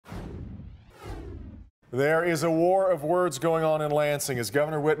There is a war of words going on in Lansing as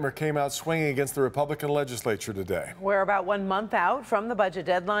Governor Whitmer came out swinging against the Republican legislature today. We're about 1 month out from the budget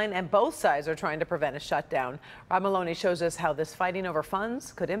deadline, and both sides are trying to prevent a shutdown. Rob Maloney shows us how this fighting over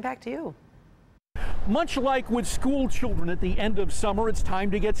funds could impact you. Much like with school children at the end of summer, it's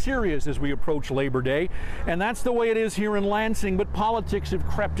time to get serious as we approach Labor Day. And that's the way it is here in Lansing, but politics have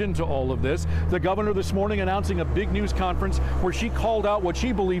crept into all of this. The governor this morning announcing a big news conference where she called out what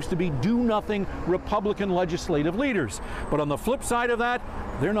she believes to be do-nothing Republican legislative leaders. But on the flip side of that,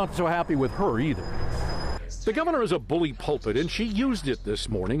 they're not so happy with her either. The governor is a bully pulpit, and she used it this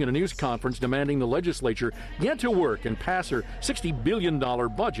morning in a news conference demanding the legislature get to work and pass her $60 billion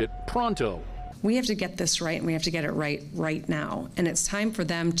budget pronto. We have to get this right, and we have to get it right now. And it's time for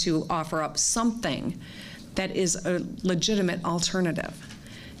them to offer up something that is a legitimate alternative.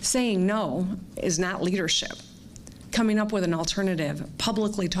 Saying no is not leadership. Coming up with an alternative,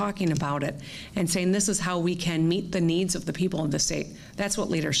 publicly talking about it, and saying this is how we can meet the needs of the people of the state. That's what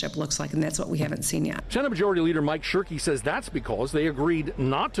leadership looks like, and that's what we haven't seen yet. Senate Majority Leader Mike Shirkey says that's because they agreed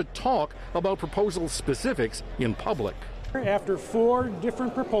not to talk about proposal specifics in public. After 4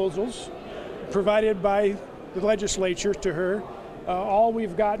 different proposals provided by the legislature to her, all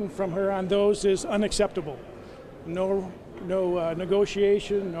we've gotten from her on those is unacceptable. No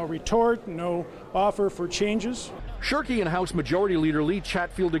negotiation, no retort, no offer for changes. Shirkey and House Majority Leader Lee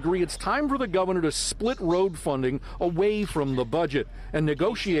Chatfield agree it's time for the governor to split road funding away from the budget and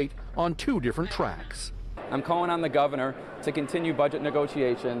negotiate on 2 different tracks. I'm calling on the governor to continue budget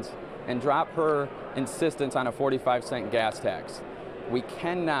negotiations and drop her insistence on a 45-cent gas tax. We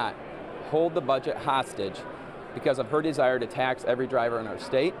cannot hold the budget hostage because of her desire to tax every driver in our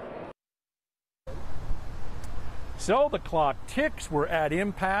state. So the clock ticks. We're at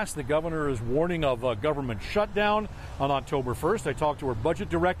impasse. The governor is warning of a government shutdown on October 1st. I talked to her budget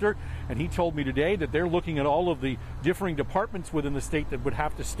director, and he told me today that they're looking at all of the differing departments within the state that would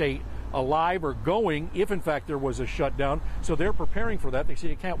have to stay alive or going if, in fact, there was a shutdown. So they're preparing for that. They say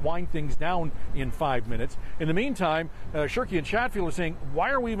you can't wind things down in 5 minutes. In the meantime, Shirkey and Chatfield are saying,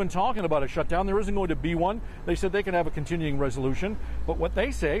 why are we even talking about a shutdown? There isn't going to be one. They said they can have a continuing resolution. But what they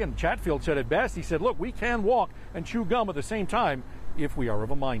say, and Chatfield said it best, he said, look, we can walk and chew gum at the same time if we are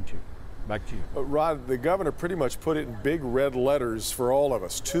of a mind to. Back to you. Rod, the governor pretty much put it in big red letters for all of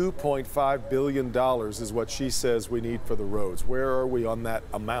us. $2.5 billion is what she says we need for the roads. Where are we on that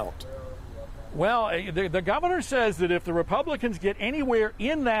amount? Well, the governor says that if the Republicans get anywhere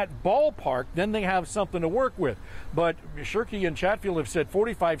in that ballpark, then they have something to work with. But Shirkey and Chatfield have said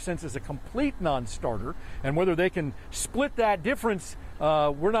 45 cents is a complete non-starter, and whether they can split that difference,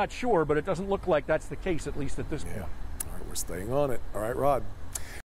 we're not sure, but it doesn't look like that's the case, at least at this point. All right, we're staying on it. All right, Rod.